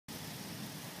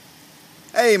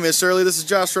Hey, Miss Shirley, this is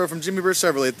Josh Rowe from Jimmy Britt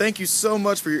Chevrolet. Thank you so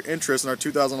much for your interest in our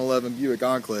 2011 Buick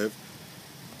Enclave.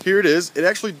 Here it is. It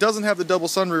actually doesn't have the double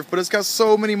sunroof, but it's got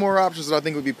so many more options that I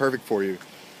think would be perfect for you.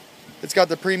 It's got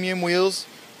the premium wheels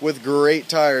with great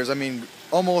tires. I mean,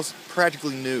 almost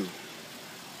practically new.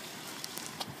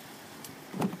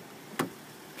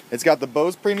 It's got the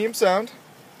Bose premium sound,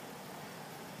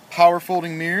 power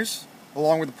folding mirrors,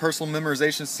 along with the personal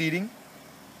memorization seating.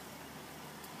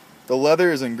 The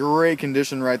leather is in great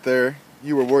condition right there.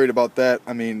 You were worried about that.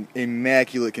 I mean,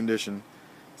 immaculate condition.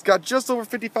 It's got just over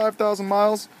 55,000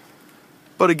 miles.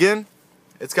 But again,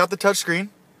 it's got the touchscreen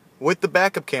with the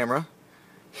backup camera,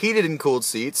 heated and cooled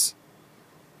seats.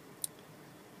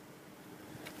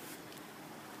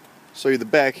 Show you the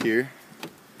back here.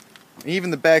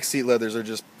 Even the back seat leathers are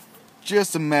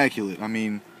just immaculate. I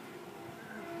mean,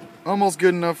 almost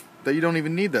good enough that you don't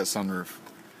even need that sunroof.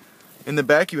 In the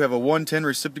back you have a 110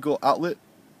 reciprocal outlet,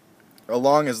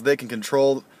 along as they can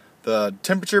control the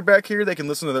temperature back here. They can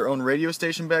listen to their own radio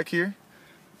station back here.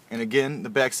 And again, the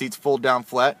back seats fold down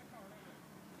flat.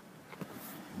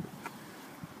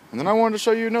 And then I wanted to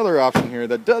show you another option here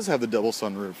that does have the double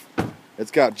sunroof. It's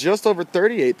got just over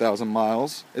 38,000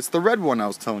 miles. It's the red one I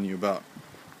was telling you about.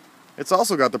 It's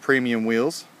also got the premium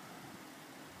wheels.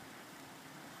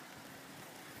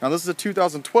 Now this is a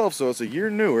 2012, so it's a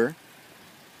year newer.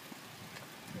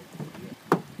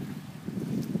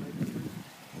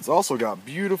 It's also got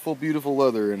beautiful, beautiful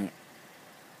leather in it.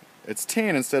 It's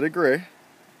tan instead of gray.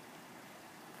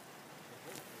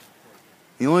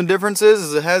 The only difference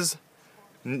is it has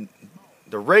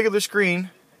the regular screen,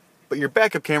 but your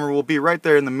backup camera will be right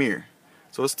there in the mirror.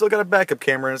 So it's still got a backup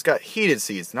camera and it's got heated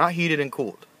seats, not heated and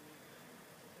cooled.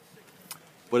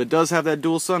 But it does have that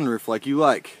dual sunroof like you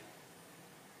like.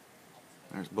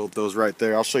 There's both those right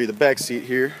there. I'll show you the back seat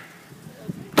here.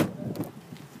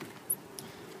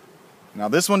 Now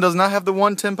this one does not have the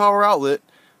 110 power outlet,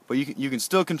 but you can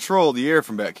still control the air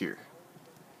from back here.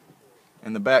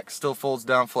 And the back still folds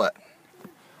down flat.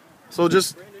 So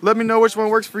just let me know which one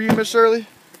works for you, Miss Shirley,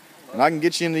 and I can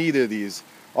get you into either of these.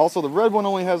 Also, the red one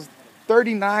only has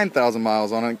 39,000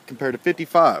 miles on it compared to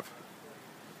 55.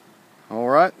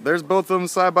 Alright, there's both of them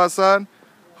side by side.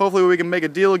 Hopefully we can make a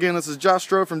deal again. This is Josh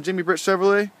Stroh from Jimmy Britt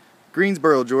Chevrolet,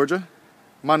 Greensboro, Georgia.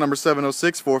 My number is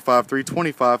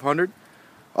 706-453-2500.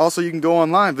 Also, you can go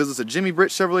online, visit us at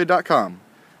jimmybritchevrolet.com.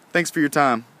 Thanks for your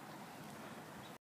time.